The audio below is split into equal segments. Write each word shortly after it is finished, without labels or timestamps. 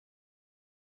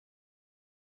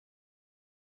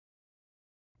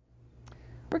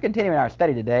We're continuing our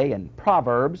study today in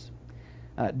Proverbs,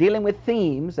 dealing with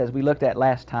themes as we looked at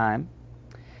last time.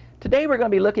 Today we're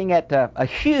going to be looking at a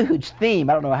huge theme.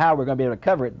 I don't know how we're going to be able to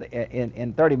cover it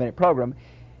in 30-minute program.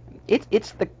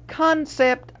 It's the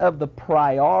concept of the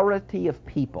priority of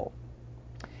people.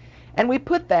 And we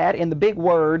put that in the big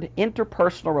word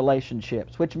interpersonal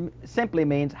relationships, which simply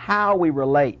means how we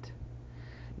relate,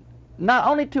 not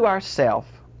only to ourselves,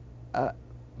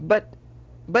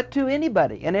 but to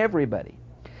anybody and everybody.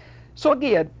 So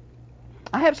again,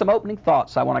 I have some opening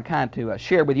thoughts I want to kind of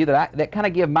share with you that kind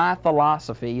of give my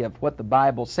philosophy of what the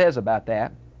Bible says about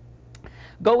that.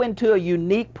 Go into a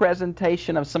unique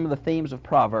presentation of some of the themes of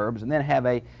Proverbs, and then have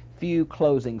a few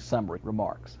closing summary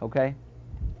remarks, okay?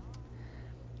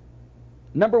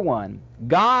 Number one,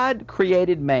 God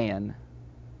created man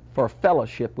for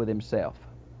fellowship with himself.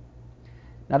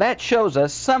 Now that shows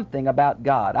us something about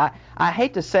God. I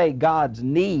hate to say God's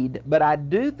need, but I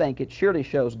do think it surely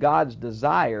shows God's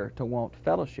desire to want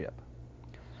fellowship.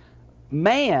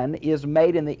 Man is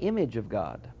made in the image of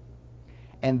God,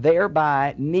 and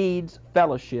thereby needs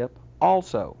fellowship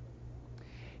also.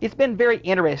 It's been very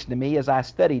interesting to me as I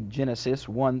studied Genesis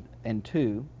 1 and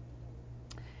 2.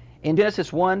 In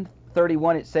Genesis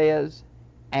 1:31 it says,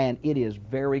 "And it is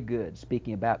very good,"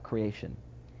 speaking about creation.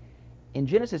 In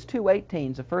Genesis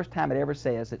 2:18 is the first time it ever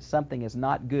says that something is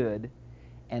not good,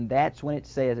 and that's when it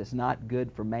says it's not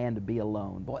good for man to be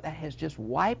alone. Boy, that has just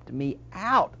wiped me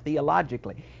out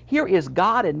theologically. Here is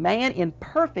God and man in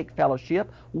perfect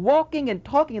fellowship, walking and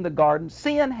talking in the garden.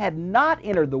 Sin had not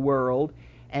entered the world,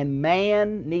 and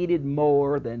man needed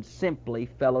more than simply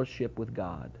fellowship with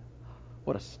God.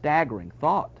 What a staggering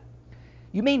thought.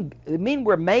 You mean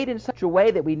we're made in such a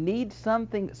way that we need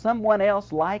someone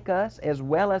else like us as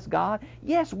well as God?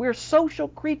 Yes, we're social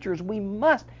creatures. We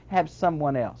must have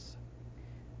someone else.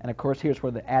 And of course, here's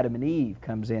where the Adam and Eve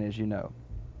comes in, as you know.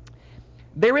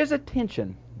 There is a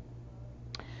tension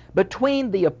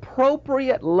between the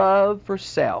appropriate love for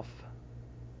self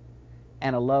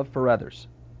and a love for others.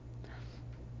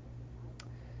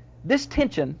 This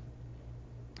tension,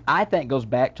 I think, goes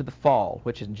back to the fall,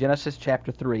 which is in Genesis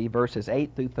chapter 3, verses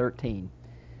 8 through 13.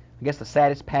 I guess the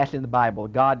saddest passage in the Bible.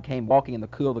 God came walking in the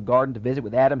cool of the garden to visit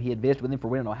with Adam. He had visited with him for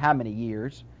we don't know how many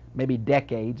years, maybe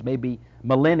decades, maybe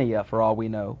millennia for all we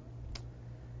know.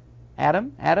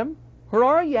 Adam, where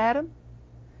are you, Adam?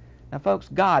 Now, folks,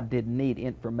 God didn't need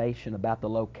information about the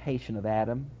location of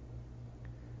Adam.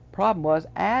 Problem was,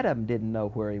 Adam didn't know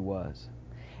where he was.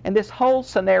 And this whole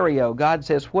scenario, God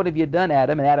says, "What have you done,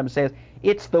 Adam?" And Adam says,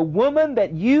 "It's the woman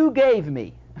that you gave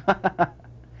me."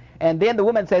 And then the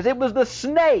woman says, "It was the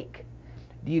snake."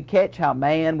 Do you catch how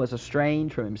man was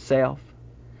estranged from himself,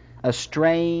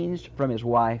 estranged from his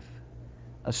wife,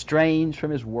 estranged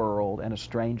from his world, and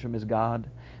estranged from his God?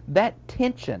 That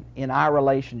tension in our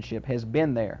relationship has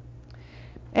been there.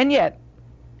 And yet,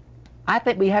 I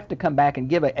think we have to come back and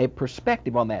give a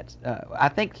perspective on that. I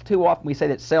think too often we say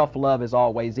that self-love is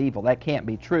always evil. That can't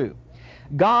be true.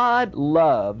 God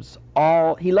loves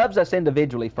all. He loves us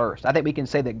individually first. I think we can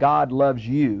say that God loves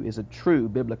you is a true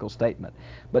biblical statement.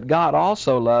 But God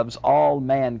also loves all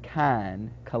mankind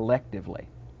collectively.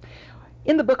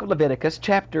 In the book of Leviticus,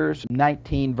 chapters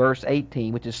 19, verse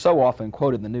 18, which is so often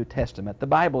quoted in the New Testament, the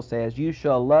Bible says, "You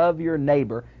shall love your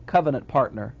neighbor, covenant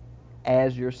partner,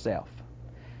 as yourself."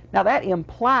 Now that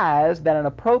implies that an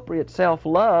appropriate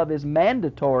self-love is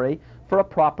mandatory for a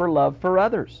proper love for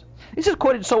others. This is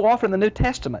quoted so often in the New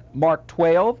Testament. Mark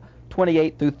 12,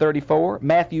 28 through 34,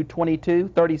 Matthew 22,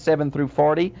 37 through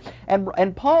 40,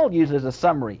 and Paul uses a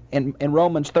summary in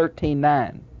Romans 13,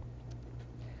 9.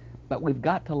 But we've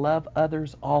got to love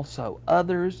others also.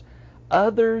 Others,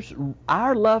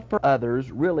 our love for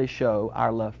others really show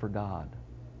our love for God.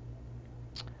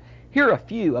 Here are a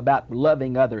few about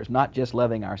loving others, not just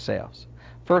loving ourselves.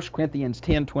 1 Corinthians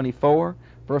 10:24,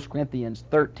 1 Corinthians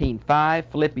 13:5,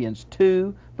 Philippians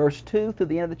 2, verse 2 through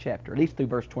the end of the chapter, at least through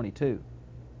verse 22.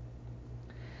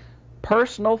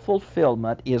 Personal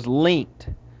fulfillment is linked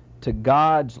to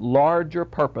God's larger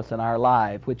purpose in our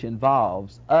life, which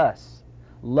involves us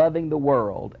loving the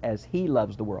world as He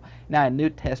loves the world. Now, in New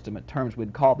Testament terms,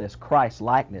 we'd call this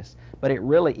Christ-likeness, but it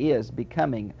really is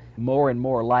becoming more and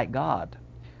more like God.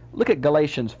 Look at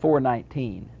Galatians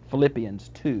 4:19, Philippians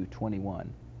 2:21.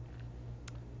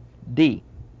 D.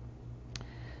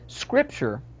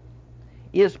 Scripture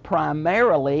is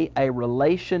primarily a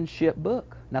relationship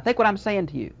book. Now think what I'm saying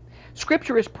to you.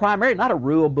 Scripture is primarily not a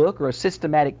rule book or a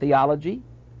systematic theology.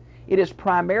 It is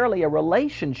primarily a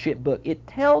relationship book. It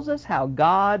tells us how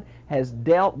God has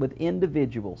dealt with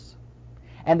individuals.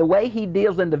 And the way he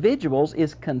deals with individuals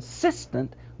is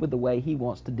consistent with the way he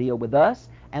wants to deal with us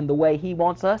and the way he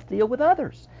wants us to deal with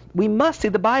others. We must see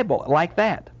the Bible like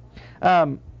that.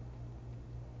 I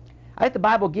think the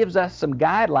Bible gives us some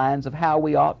guidelines of how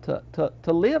we ought to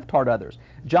live toward others.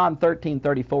 John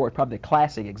 13:34 is probably the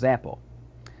classic example.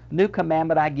 New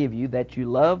commandment I give you, that you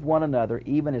love one another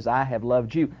even as I have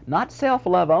loved you. Not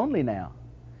self-love only now,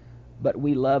 but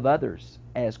we love others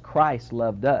as Christ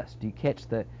loved us. Do you catch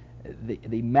the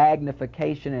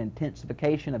magnification and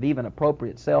intensification of even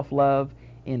appropriate self-love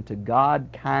into God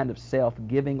kind of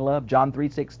self-giving love? John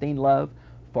 3:16 love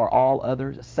for all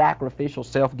others, sacrificial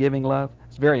self-giving love.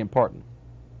 It's very important.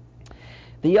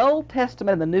 The Old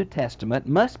Testament and the New Testament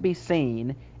must be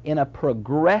seen in a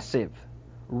progressive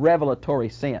revelatory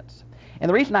sense. And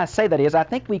the reason I say that is I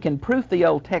think we can proof the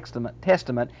Old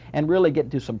Testament and really get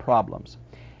into some problems.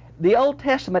 The Old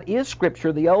Testament is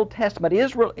Scripture. The Old Testament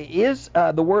is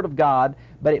the Word of God,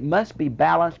 but it must be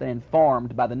balanced and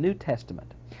informed by the New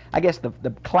Testament. I guess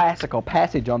the classical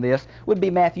passage on this would be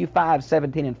Matthew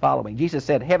 5:17 and following. Jesus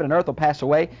said, heaven and earth will pass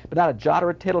away, but not a jot or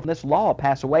a tittle from this law will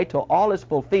pass away till all is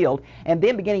fulfilled. And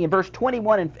then beginning in verse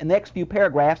 21 in the next few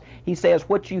paragraphs, he says,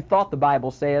 what you thought the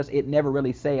Bible says, it never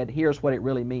really said. Here's what it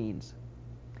really means.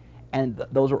 And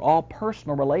those are all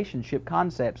personal relationship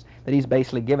concepts that he's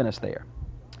basically given us there.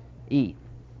 E.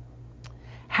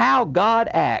 How God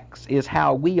acts is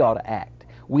how we ought to act.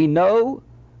 We know,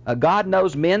 God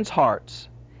knows men's hearts,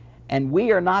 and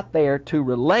we are not there to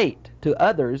relate to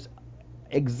others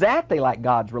exactly like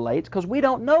God relates, because we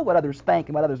don't know what others think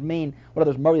and what others mean, what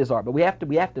others' motives are. But we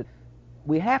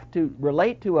have to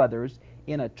relate to others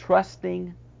in a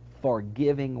trusting,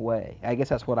 forgiving way. I guess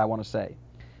that's what I want to say.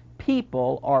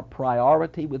 People are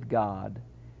priority with God,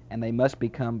 and they must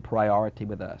become priority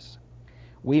with us.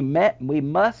 We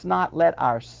must not let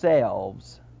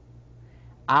ourselves,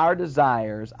 our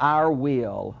desires, our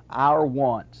will, our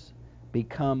wants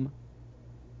become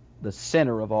the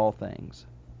center of all things.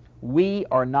 We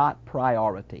are not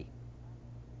priority.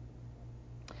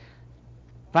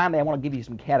 Finally, I want to give you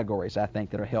some categories I think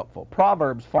that are helpful.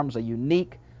 Proverbs forms a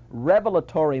unique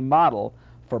revelatory model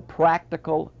for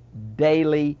practical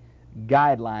daily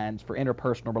guidelines for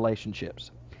interpersonal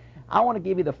relationships. I want to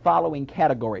give you the following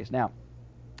categories. Now,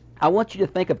 I want you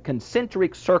to think of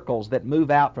concentric circles that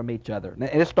move out from each other. Now,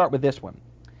 let's start with this one.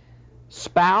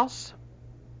 Spouse,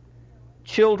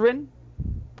 children,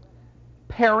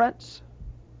 parents,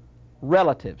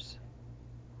 relatives.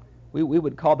 We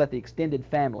would call that the extended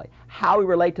family. How we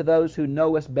relate to those who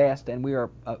know us best and we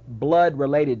are blood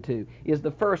related to is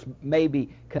the first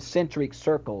maybe concentric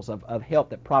circles of help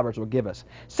that Proverbs will give us.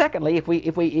 Secondly, if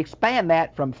we expand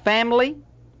that from family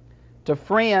to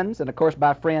friends, and of course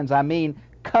by friends I mean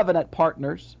covenant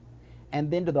partners,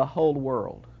 and then to the whole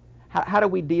world. How do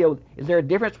we deal? Is there a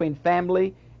difference between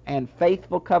family and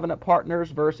faithful covenant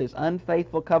partners versus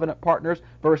unfaithful covenant partners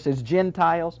versus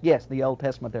Gentiles? Yes, in the Old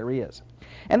Testament there is.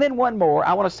 And then one more,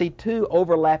 I want to see two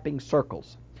overlapping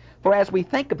circles. For as we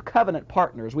think of covenant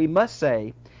partners, we must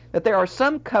say that there are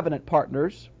some covenant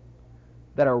partners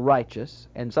that are righteous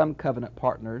and some covenant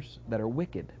partners that are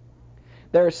wicked.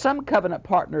 There are some covenant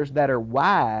partners that are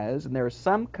wise, and there are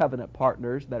some covenant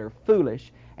partners that are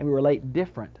foolish, and we relate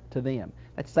different to them.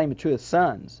 That's the same true as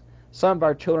sons. Some of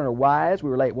our children are wise, we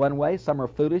relate one way. Some are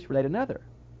foolish, relate another.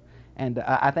 And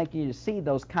I think you need to see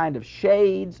those kind of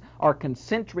shades or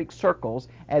concentric circles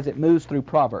as it moves through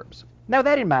Proverbs. Now, with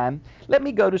that in mind, let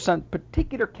me go to some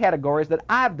particular categories that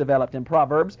I've developed in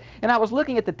Proverbs. And I was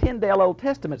looking at the Tyndale Old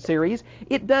Testament series.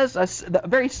 It does a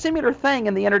very similar thing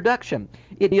in the introduction.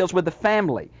 It deals with the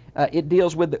family. It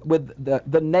deals with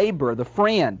the neighbor, the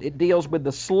friend. It deals with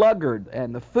the sluggard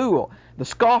and the fool, the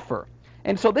scoffer.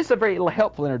 And so this is a very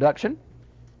helpful introduction.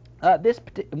 This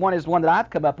one is one that I've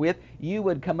come up with. You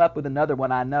would come up with another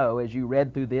one, I know, as you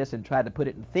read through this and tried to put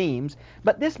it in themes.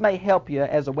 But this may help you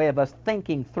as a way of us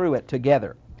thinking through it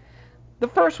together. The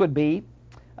first would be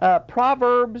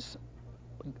Proverbs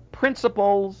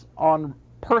principles on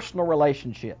personal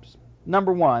relationships.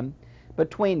 Number one,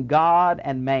 between God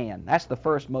and man. That's the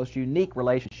first most unique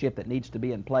relationship that needs to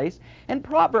be in place. And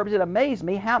Proverbs, it amazed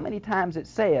me how many times it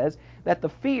says that the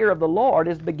fear of the Lord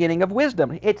is the beginning of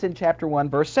wisdom. It's in chapter 1,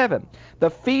 verse 7. The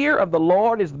fear of the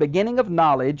Lord is the beginning of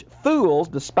knowledge. Fools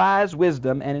despise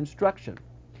wisdom and instruction.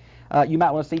 You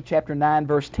might want to see chapter 9,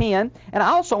 verse 10. And I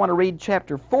also want to read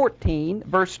chapter 14,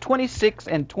 verse 26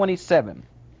 and 27.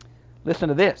 Listen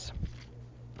to this.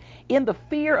 In the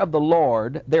fear of the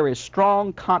Lord there is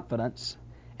strong confidence,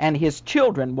 and his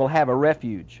children will have a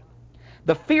refuge.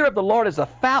 The fear of the Lord is a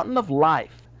fountain of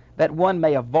life, that one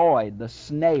may avoid the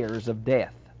snares of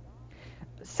death.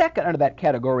 Second under that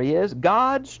category is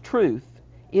God's truth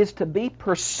is to be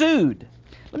pursued.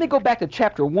 Let me go back to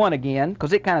chapter 1 again,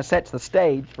 because it kind of sets the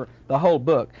stage for the whole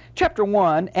book. Chapter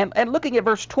 1, and looking at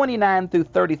verse 29 through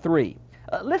 33.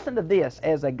 Listen to this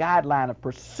as a guideline of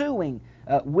pursuing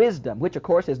wisdom, which of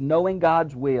course is knowing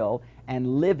God's will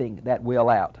and living that will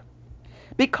out.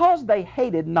 Because they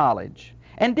hated knowledge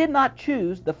and did not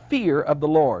choose the fear of the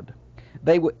Lord,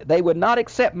 they would not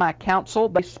accept my counsel,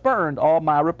 they spurned all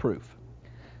my reproof.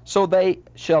 So they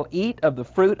shall eat of the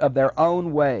fruit of their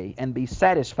own way and be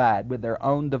satisfied with their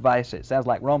own devices. Sounds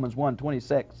like Romans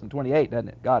 1:26 and 28, doesn't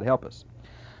it? God help us.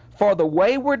 For the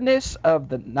waywardness of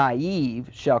the naive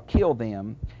shall kill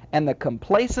them, and the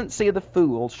complacency of the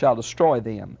fools shall destroy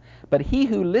them. But he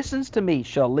who listens to me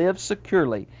shall live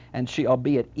securely, and shall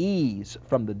be at ease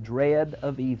from the dread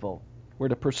of evil. We're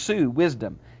to pursue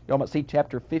wisdom. You almost see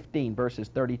chapter 15, verses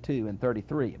 32 and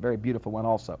 33. A very beautiful one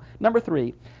also. Number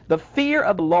 3, the fear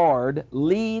of the Lord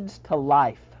leads to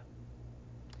life.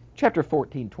 Chapter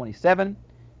 14:27,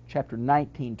 chapter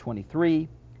 19:23,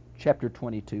 chapter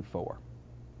 22:4.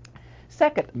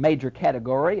 Second major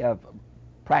category of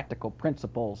practical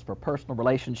principles for personal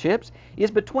relationships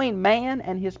is between man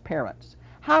and his parents.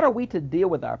 How are we to deal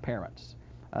with our parents?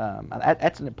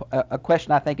 That's a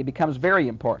question I think it becomes very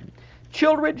important.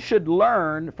 Children should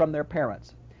learn from their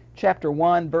parents. Chapter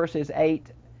 1, verses 8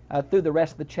 through the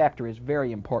rest of the chapter is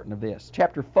very important of this.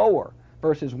 Chapter 4,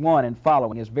 verses 1 and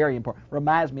following is very important.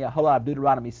 Reminds me a whole lot of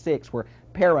Deuteronomy 6, where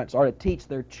parents are to teach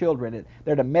their children.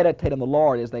 They're to meditate on the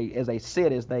Lord as they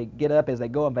sit, as they get up, as they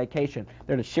go on vacation.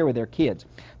 They're to share with their kids.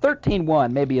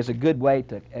 13:1 maybe is a good way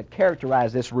to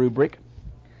characterize this rubric.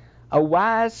 A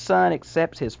wise son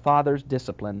accepts his father's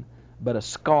discipline, but a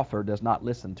scoffer does not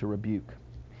listen to rebuke.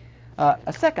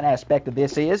 A second aspect of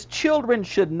this is children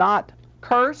should not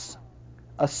curse,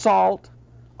 assault,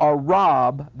 or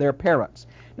rob their parents.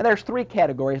 Now there's 3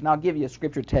 categories, and I'll give you a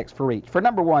scripture text for each. For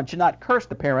number 1, should not curse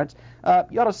the parents.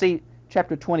 You ought to see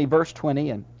chapter 20, verse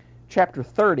 20, and chapter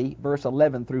 30, verse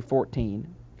 11 through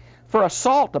 14. For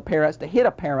assault the parents, to hit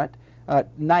a parent,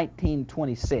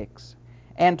 19:26,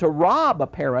 and to rob a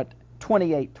parent,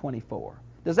 28:24.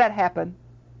 Does that happen?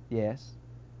 Yes.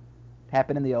 It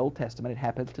happened in the Old Testament. It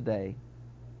happens today.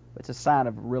 It's a sign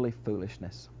of really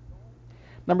foolishness.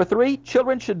 Number 3,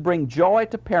 children should bring joy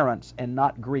to parents and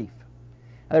not grief.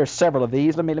 Now, there's several of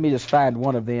these. Let me just find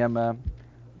one of them.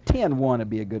 10:1 would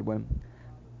be a good one.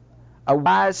 A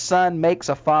wise son makes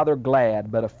a father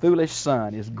glad, but a foolish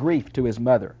son is grief to his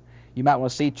mother. You might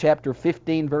want to see chapter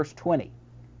 15, verse 20,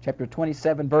 chapter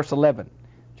 27, verse 11,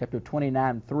 chapter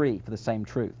 29:3 for the same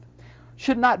truth.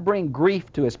 Should not bring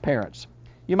grief to his parents.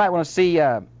 You might want to see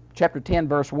chapter 10,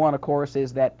 verse 1, of course,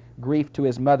 is that grief to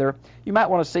his mother. You might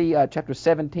want to see chapter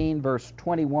 17, verse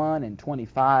 21 and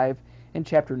 25, and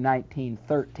chapter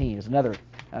 19:13 is another,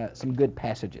 some good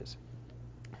passages.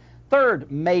 Third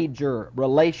major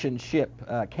relationship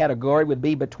category would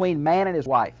be between man and his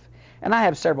wife. And I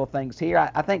have several things here.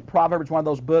 I think Proverbs is one of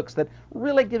those books that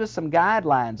really gives us some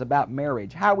guidelines about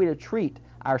marriage, how are we to treat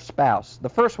our spouse. The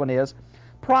first one is,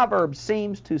 Proverbs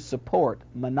seems to support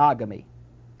monogamy,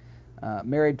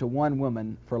 married to one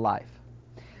woman for life.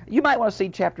 You might want to see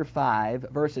chapter 5,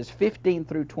 verses 15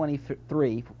 through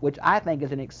 23, which I think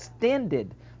is an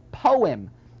extended poem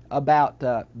about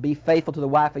be faithful to the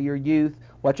wife of your youth,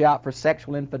 watch out for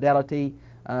sexual infidelity,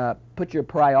 put your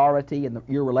priority in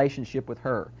your relationship with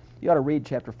her. You ought to read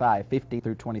chapter 5, 15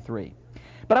 through 23.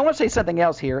 But I want to say something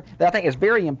else here that I think is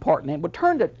very important. And we'll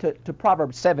turn to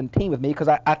Proverbs 17 with me, because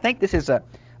I think this is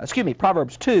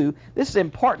Proverbs 2. This is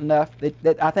important enough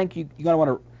that I think you're going to want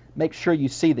to make sure you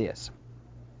see this.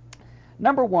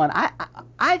 Number 1,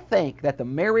 I think that the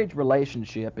marriage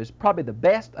relationship is probably the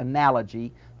best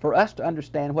analogy for us to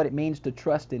understand what it means to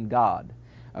trust in God.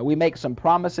 We make some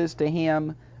promises to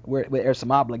Him. There's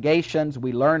some obligations.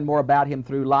 We learn more about Him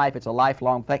through life. It's a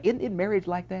lifelong thing. Isn't marriage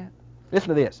like that? Listen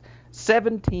to this.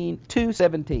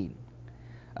 2:17.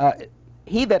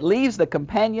 He that leaves the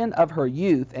companion of her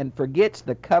youth and forgets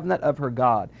the covenant of her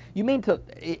God. You mean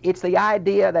it's the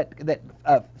idea that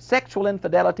sexual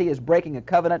infidelity is breaking a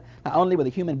covenant not only with a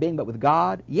human being but with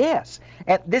God? Yes.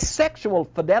 And this sexual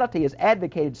fidelity is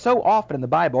advocated so often in the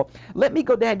Bible. Let me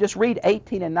go down and just read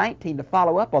 18 and 19 to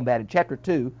follow up on that in chapter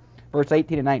 2, verse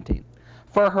 18 and 19.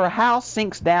 For her house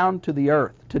sinks down to the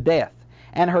earth, to death,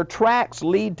 and her tracks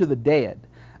lead to the dead.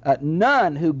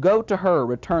 None who go to her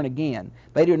return again.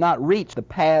 They do not reach the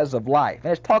paths of life.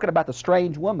 And it's talking about the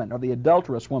strange woman or the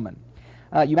adulterous woman.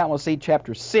 You might want to see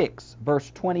chapter 6, verse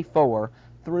 24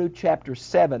 through chapter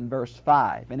 7, verse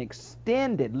 5. An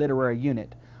extended literary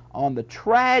unit on the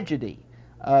tragedy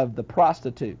of the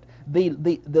prostitute.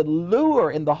 the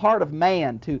lure in the heart of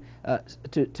man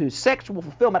to sexual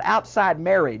fulfillment outside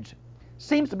marriage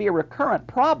seems to be a recurrent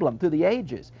problem through the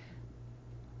ages.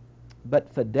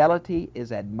 But fidelity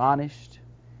is admonished,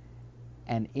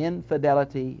 and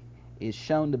infidelity is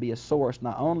shown to be a source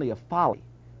not only of folly,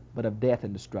 but of death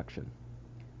and destruction.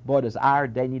 Boy, does our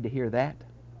day need to hear that.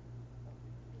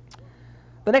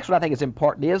 The next one I think is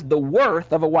important is the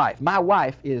worth of a wife. My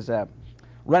wife is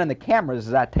running the cameras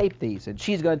as I tape these, and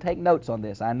she's going to take notes on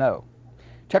this, I know.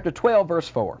 Chapter 12, verse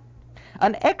 4.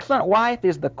 An excellent wife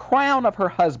is the crown of her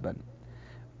husband,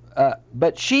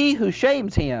 but she who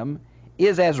shames him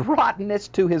is as rottenness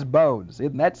to his bones.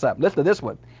 Isn't that something? Listen to this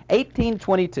one.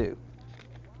 18:22.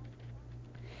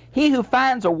 He who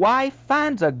finds a wife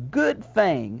finds a good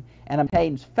thing and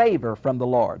obtains favor from the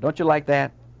Lord. Don't you like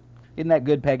that? Isn't that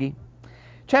good, Peggy?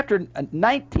 Chapter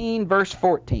 19, verse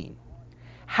 14.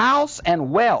 House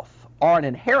and wealth are an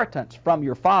inheritance from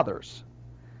your fathers,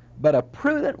 but a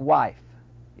prudent wife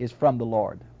is from the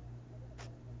Lord.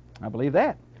 I believe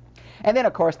that. And then,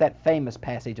 of course, that famous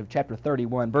passage of chapter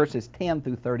 31, verses 10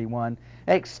 through 31,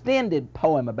 an extended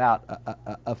poem about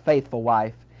a faithful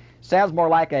wife. Sounds more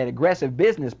like an aggressive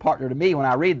business partner to me when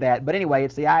I read that. But anyway,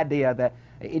 it's the idea that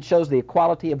it shows the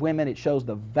equality of women. It shows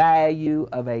the value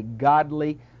of a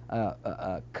godly,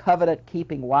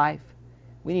 covenant-keeping wife.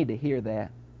 We need to hear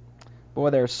that. Boy,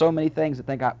 there are so many things that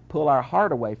think I pull our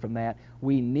heart away from that.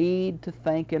 We need to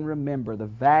think and remember the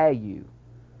value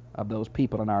of those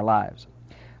people in our lives.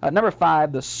 Number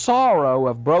 5, the sorrow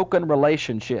of broken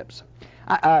relationships.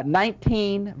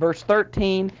 19, verse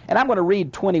 13, and I'm going to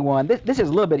read 21. This is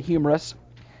a little bit humorous.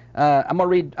 I'm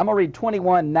going to read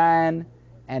 21, 9,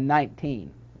 and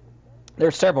 19. There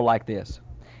are several like this.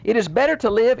 It is better to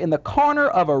live in the corner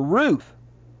of a roof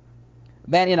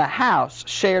than in a house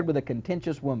shared with a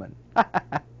contentious woman.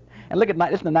 And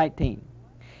listen to 19.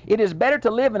 It is better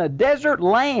to live in a desert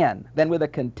land than with a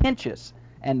contentious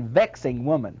and vexing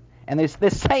woman. And this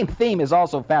same theme is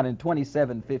also found in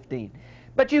 27:15.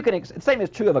 But you can, the same is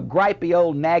true of a gripey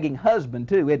old nagging husband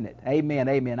too, isn't it? Amen,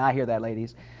 amen. I hear that,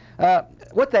 ladies.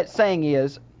 What that saying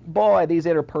is, boy, these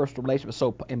interpersonal relationships are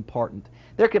so important.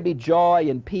 There can be joy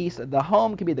and peace. The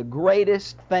home can be the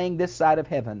greatest thing this side of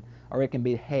heaven, or it can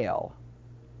be hell.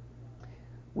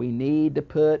 We need to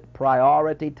put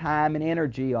priority time and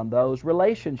energy on those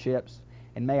relationships,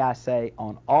 and may I say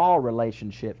on all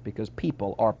relationships, because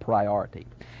people are priority.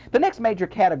 The next major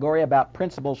category about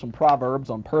principles from Proverbs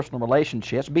on personal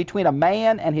relationships between a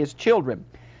man and his children.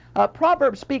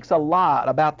 Proverbs speaks a lot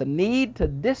about the need to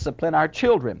discipline our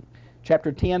children.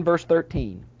 Chapter 10, verse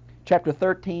 13. Chapter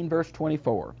 13, verse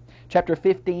 24. Chapter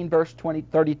 15, verse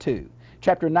 32.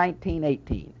 Chapter 19,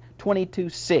 18. 22,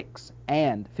 6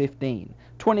 and 15.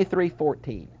 23,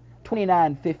 14.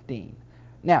 29, 15.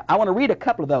 Now, I want to read a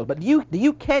couple of those, but do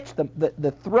you catch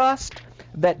the thrust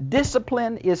that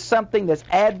discipline is something that's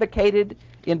advocated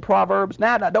in Proverbs?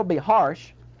 Now, don't be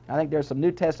harsh. I think there's some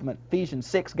New Testament Ephesians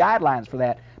 6 guidelines for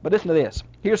that. But listen to this.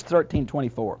 Here's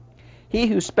 13:24. He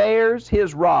who spares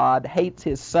his rod hates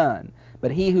his son,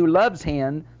 but he who loves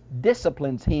him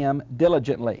disciplines him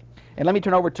diligently. And let me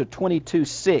turn over to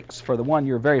 22:6 for the one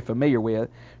you're very familiar with.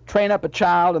 Train up a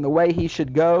child in the way he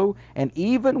should go, and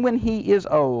even when he is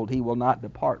old, he will not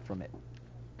depart from it.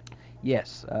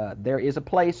 Yes, there is a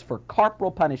place for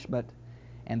corporal punishment,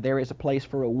 and there is a place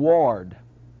for reward.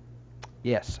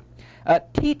 Yes.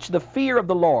 Teach the fear of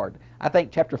the Lord. I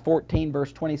think chapter 14,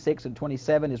 verse 26 and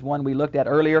 27 is one we looked at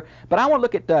earlier. But I want to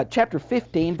look at chapter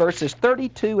 15, verses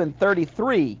 32 and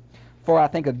 33 for, I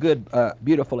think, a good,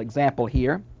 beautiful example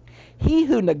here. He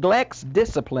who neglects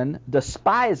discipline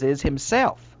despises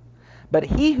himself, but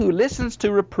he who listens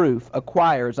to reproof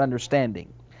acquires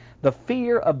understanding. The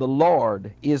fear of the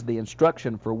Lord is the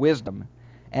instruction for wisdom,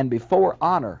 and before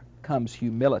honor comes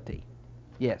humility.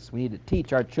 Yes, we need to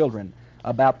teach our children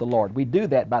about the Lord. We do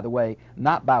that, by the way,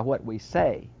 not by what we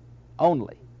say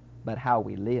only, but how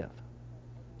we live.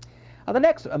 The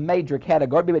next major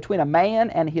category would be between a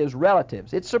man and his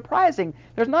relatives. It's surprising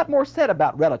there's not more said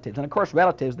about relatives. And of course,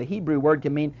 relatives, the Hebrew word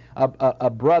can mean a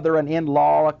brother, an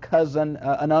in-law, a cousin,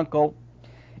 an uncle.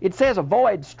 It says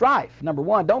avoid strife. Number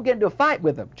 1, don't get into a fight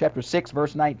with them. Chapter 6,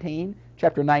 verse 19.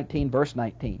 Chapter 19, verse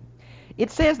 19.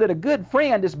 It says that a good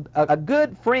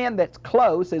friend that's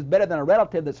close is better than a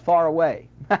relative that's far away.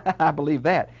 I believe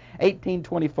that.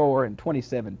 18:24 and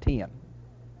 27:10.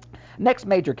 Next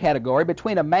major category,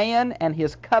 between a man and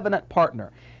his covenant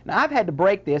partner. Now, I've had to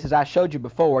break this, as I showed you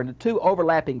before, into 2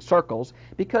 overlapping circles,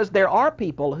 because there are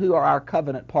people who are our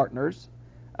covenant partners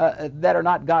that are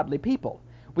not godly people.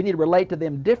 We need to relate to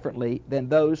them differently than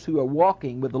those who are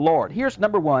walking with the Lord. Here's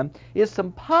number one, is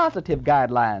some positive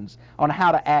guidelines on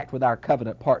how to act with our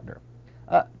covenant partner.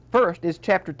 First is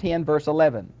chapter 10, verse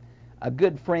 11. A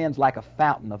good friend's like a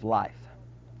fountain of life.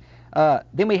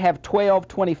 Then we have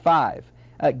 12:25.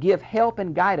 Give help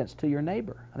and guidance to your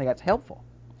neighbor. I think that's helpful.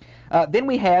 Then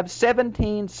we have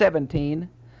 17:17.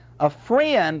 A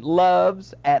friend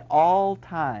loves at all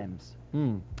times.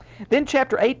 Then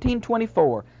chapter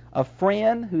 18:24. A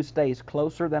friend who stays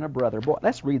closer than a brother. Boy,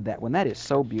 let's read that one. That is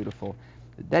so beautiful.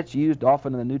 That's used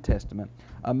often in the New Testament.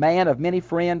 A man of many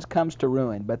friends comes to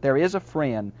ruin, but there is a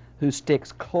friend who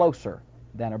sticks closer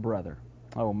than a brother.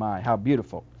 Oh my, how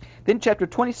beautiful. Then chapter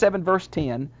 27, verse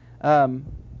 10, and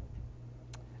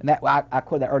that I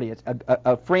quoted that earlier. It's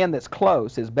a friend that's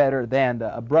close is better than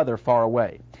a brother far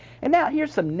away. And now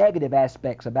here's some negative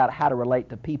aspects about how to relate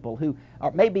to people who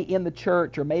are maybe in the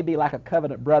church or maybe like a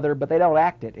covenant brother, but they don't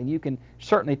act it, and you can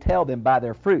certainly tell them by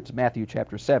their fruits, Matthew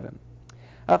chapter 7.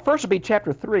 First will be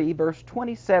chapter 3, verse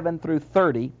 27 through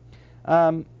 30.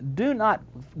 Do not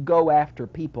go after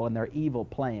people and their evil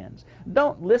plans.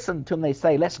 Don't listen to them. They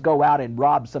say, let's go out and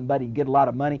rob somebody and get a lot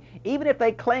of money. Even if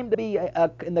they claim to be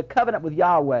in the covenant with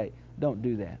Yahweh, don't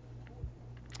do that.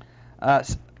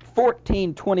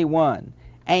 14:21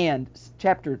 and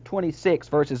chapter 26,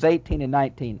 verses 18 and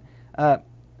 19.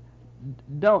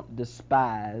 Don't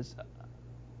despise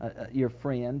your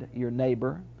friend, your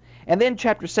neighbor. And then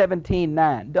chapter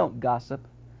 17:9. Don't gossip.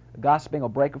 Gossiping will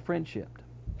break a friendship.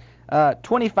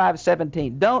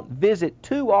 25:17. Don't visit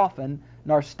too often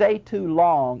nor stay too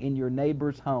long in your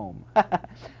neighbor's home.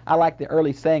 I like the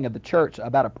early saying of the church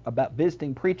about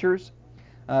visiting preachers.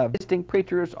 Visiting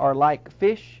preachers are like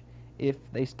fish. If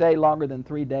they stay longer than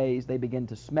 3 days, they begin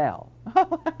to smell.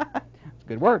 That's a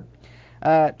good word.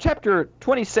 Chapter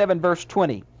 27, verse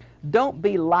 20. Don't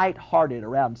be light-hearted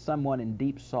around someone in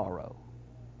deep sorrow.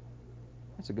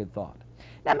 That's a good thought.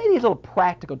 Now, maybe these little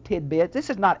practical tidbits. This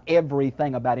is not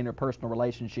everything about interpersonal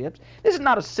relationships. This is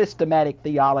not a systematic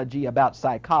theology about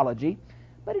psychology,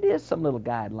 but it is some little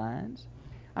guidelines.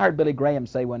 I heard Billy Graham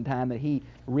say one time that he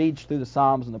reads through the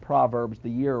Psalms and the Proverbs the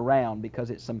year around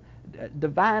because it's some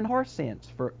divine horse sense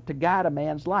to guide a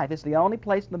man's life. It's the only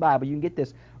place in the Bible you can get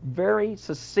this very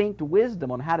succinct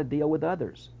wisdom on how to deal with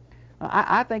others.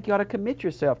 I think you ought to commit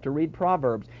yourself to read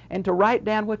Proverbs and to write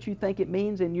down what you think it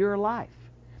means in your life.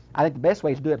 I think the best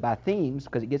way is to do it by themes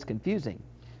because it gets confusing.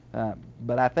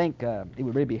 But I think it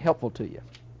would really be helpful to you.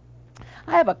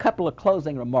 I have a couple of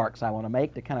closing remarks I want to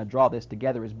make to kind of draw this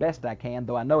together as best I can,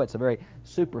 though I know it's a very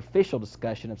superficial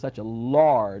discussion of such a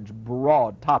large,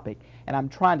 broad topic, and I'm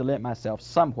trying to limit myself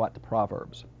somewhat to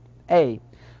Proverbs. A,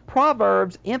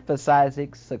 Proverbs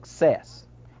emphasizing success,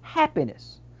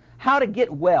 happiness, how to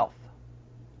get wealth.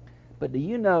 But do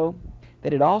you know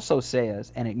that it also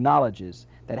says and acknowledges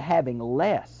that having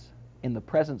less in the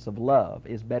presence of love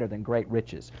is better than great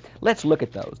riches? Let's look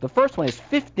at those. The first one is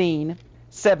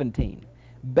 15:17.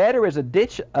 Better is a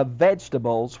dish of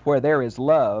vegetables where there is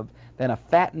love than a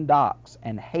fattened ox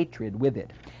and hatred with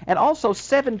it. And also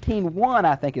 17:1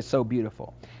 I think is so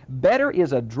beautiful. Better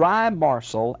is a dry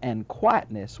morsel and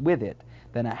quietness with it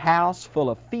than a house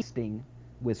full of feasting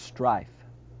with strife.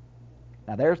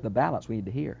 Now there's the balance we need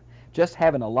to hear. Just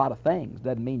having a lot of things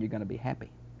doesn't mean you're going to be happy.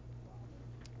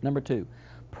 Number 2,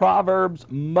 Proverbs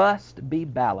must be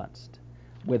balanced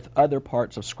with other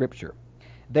parts of Scripture.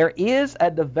 There is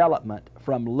a development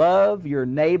from love your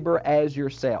neighbor as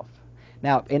yourself.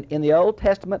 Now, in the Old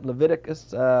Testament,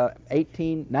 Leviticus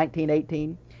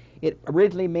 19:18, it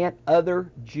originally meant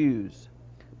other Jews.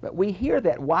 But we hear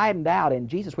that widened out in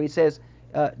Jesus where he says,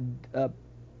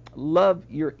 love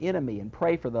your enemy and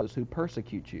pray for those who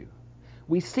persecute you.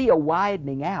 We see a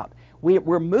widening out.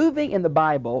 We're moving in the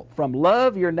Bible from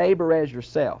love your neighbor as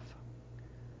yourself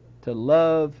to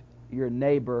love your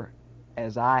neighbor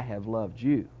as I have loved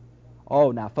you.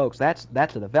 Oh, now, folks, that's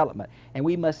a development. And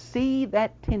we must see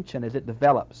that tension as it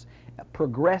develops. A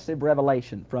progressive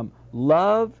revelation from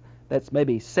love that's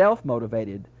maybe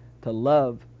self-motivated to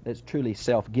love that's truly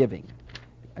self-giving.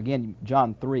 Again,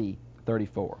 John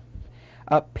 3:34.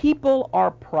 People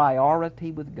are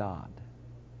priority with God.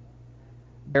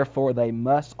 Therefore, they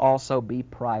must also be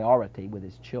priority with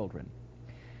His children.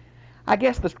 I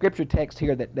guess the scripture text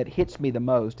here that hits me the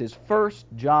most is 1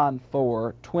 John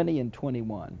 4:20 and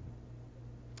 21.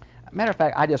 Matter of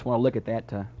fact, I just want to look at that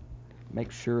to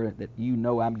make sure that you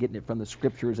know I'm getting it from the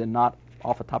scriptures and not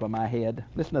off the top of my head.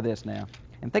 Listen to this now,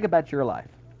 and think about your life.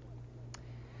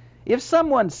 If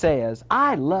someone says,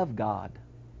 I love God,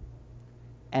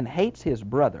 and hates his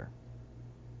brother,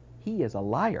 he is a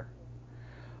liar.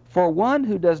 For one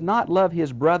who does not love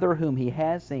his brother whom he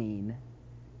has seen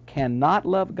cannot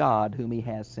love God whom he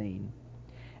has seen.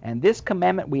 And this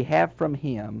commandment we have from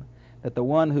him, that the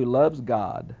one who loves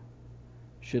God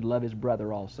should love his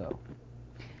brother also.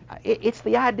 It's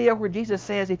the idea where Jesus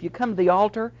says, if you come to the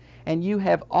altar and you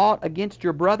have aught against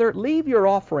your brother, leave your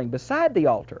offering beside the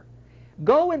altar.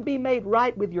 Go and be made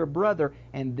right with your brother,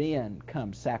 and then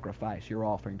come sacrifice your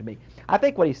offering to me. I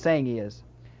think what he's saying is,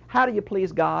 how do you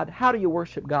please God? How do you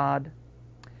worship God?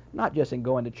 Not just in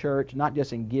going to church, not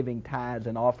just in giving tithes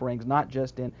and offerings, not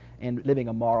just in living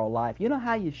a moral life. You know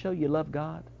how you show you love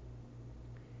God?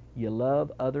 You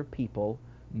love other people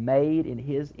made in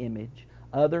his image,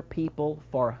 other people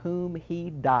for whom he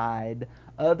died,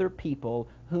 other people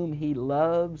whom he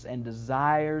loves and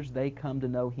desires they come to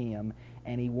know him,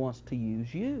 and he wants to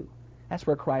use you. That's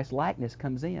where Christ's likeness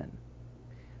comes in.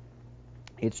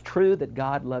 It's true that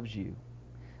God loves you,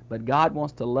 but God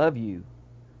wants to love you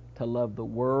to love the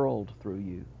world through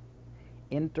you.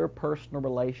 Interpersonal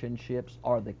relationships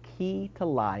are the key to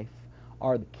life,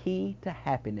 are the key to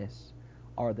happiness,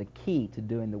 are the key to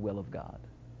doing the will of God.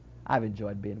 I've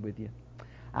enjoyed being with you.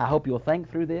 I hope you'll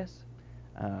think through this.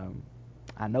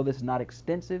 I know this is not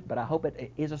extensive, but I hope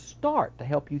it is a start to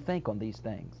help you think on these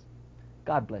things.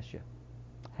 God bless you.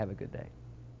 Have a good day.